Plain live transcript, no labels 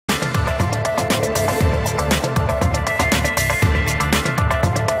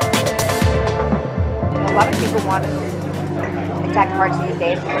want intact parts these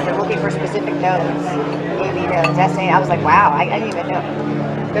days because they're looking for specific nodes. Maybe testing. I was like, wow, I didn't even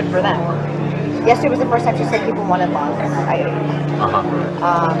know. Good for them. Yesterday was the first time she said people wanted love. Right?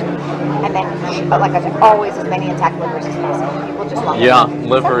 And then, but like I said, always as many intact livers as possible. People just want them.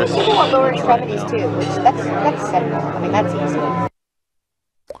 Livers. Some people want lower extremities too, which that's simple. I mean, that's easy.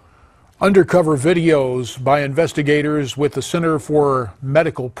 Undercover videos by investigators with the Center for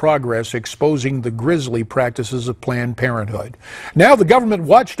Medical Progress exposing the grisly practices of Planned Parenthood. Now the government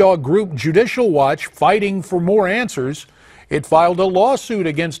watchdog group Judicial Watch, fighting for more answers, it filed a lawsuit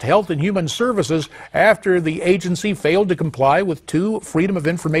against Health and Human Services after the agency failed to comply with 2 Freedom of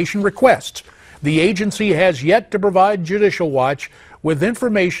Information requests. The agency has yet to provide Judicial Watch with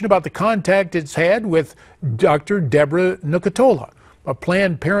information about the contact it's had with Dr. Deborah Nucatola, a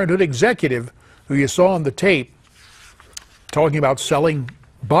Planned Parenthood executive who you saw on the tape talking about selling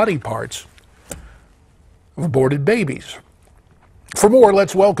body parts of aborted babies. For more,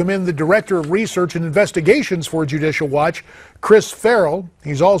 let's welcome in the Director of Research and Investigations for Judicial Watch, Chris Farrell.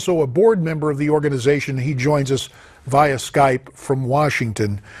 He's also a board member of the organization. He joins us via Skype from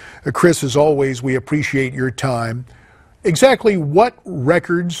Washington. Chris, as always, we appreciate your time. Exactly what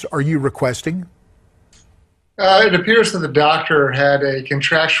records are you requesting? It appears that the doctor had a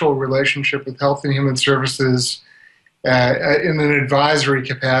contractual relationship with Health and Human Services in an advisory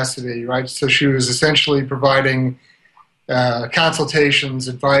capacity, right? So she was essentially providing consultations,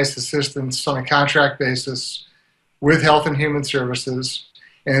 advice, assistance on a contract basis with Health and Human Services.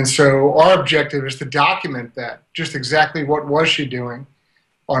 And so our objective is to document that, just exactly what was she doing,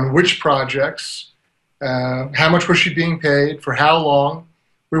 on which projects, how much was she being paid, for how long.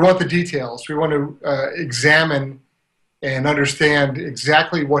 We want the details. We want to examine and understand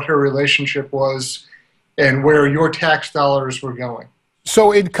exactly what her relationship was and where your tax dollars were going.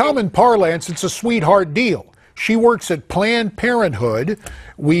 So in common parlance, it's a sweetheart deal. She works at Planned Parenthood.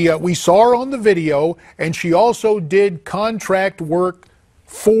 We saw her on the video, and she also did contract work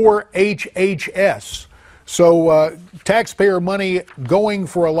for HHS. So taxpayer money going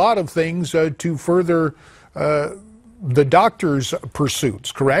for a lot of things to further the doctor's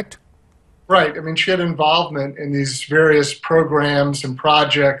pursuits, correct? Right. I mean, she had involvement in these various programs and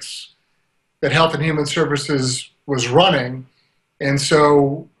projects that Health and Human Services was running. And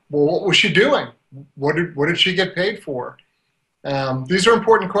so, well, what was she doing? What did she get paid for? These are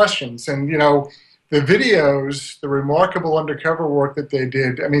important questions. And, you know, the videos, the remarkable undercover work that they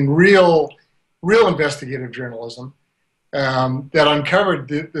did, I mean, real investigative journalism that uncovered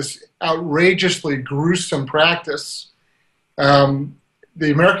this outrageously gruesome practice.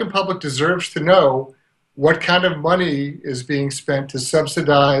 The American public deserves to know what kind of money is being spent to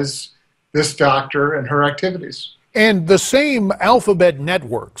subsidize this doctor and her activities. And the same alphabet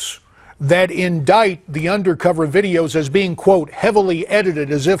networks that indict the undercover videos as being, quote, heavily edited,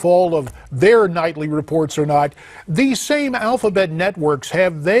 as if all of their nightly reports are not, these same alphabet networks,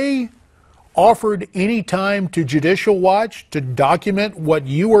 have they offered any time to Judicial Watch to document what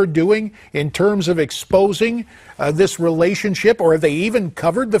you are doing in terms of exposing this relationship? Or have they even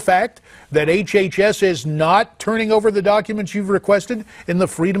covered the fact that HHS is not turning over the documents you've requested in the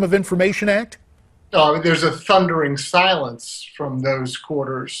Freedom of Information Act? There's a thundering silence from those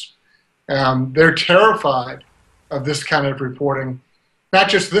quarters. They're terrified of this kind of reporting, not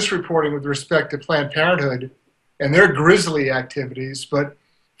just this reporting with respect to Planned Parenthood and their grisly activities, but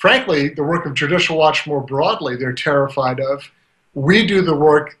frankly, the work of Judicial Watch more broadly, they're terrified of. We do the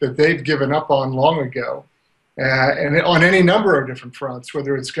work that they've given up on long ago, and on any number of different fronts,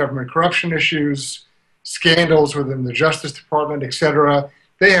 whether it's government corruption issues, scandals within the Justice Department, etc.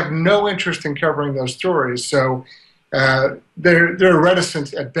 They have no interest in covering those stories, so they're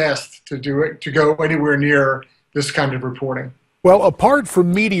reticent at best to go anywhere near this kind of reporting. Well, apart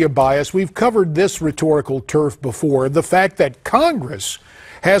from media bias, we've covered this rhetorical turf before, the fact that Congress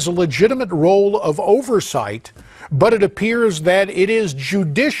has a legitimate role of oversight, but it appears that it is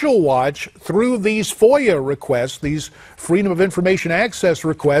Judicial Watch, through these FOIA requests, these Freedom of Information Access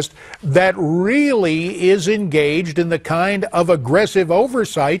requests, that really is engaged in the kind of aggressive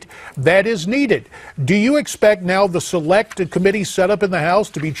oversight that is needed. Do you expect now the select committee set up in the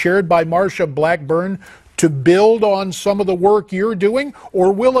House to be chaired by Marsha Blackburn to build on some of the work you're doing,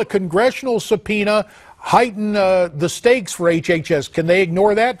 or will a congressional subpoena heighten the stakes for HHS? Can they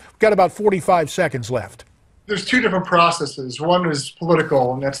ignore that? We've got about 45 seconds left. There's two different processes. One is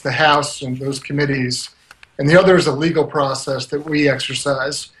political, and that's the House and those committees. And the other is a legal process that we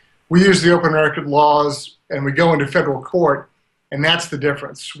exercise. We use the open record laws, and we go into federal court, and that's the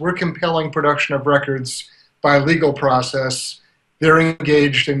difference. We're compelling production of records by a legal process. They're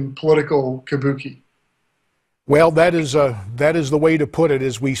engaged in political kabuki. Well, that is the way to put it,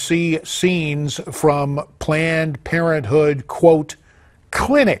 as we see scenes from Planned Parenthood, quote,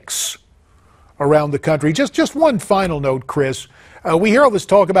 clinics around the country. Just one final note, Chris. We hear all this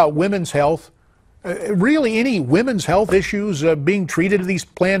talk about women's health. Really, any women's health issues being treated at these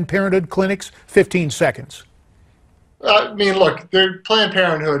Planned Parenthood clinics? 15 seconds. I mean, look, Planned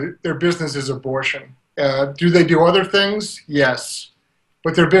Parenthood, their business is abortion. Do they do other things? Yes.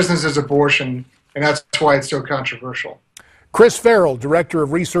 But their business is abortion, and that's why it's so controversial. Chris Farrell, Director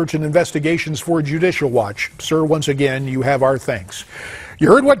of Research and Investigations for Judicial Watch. Sir, once again, you have our thanks. You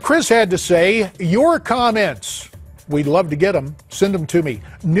heard what Chris had to say. Your comments, we'd love to get them. Send them to me.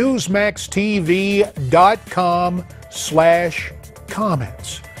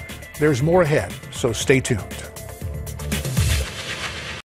 Newsmaxtv.com/comments. There's more ahead, so stay tuned.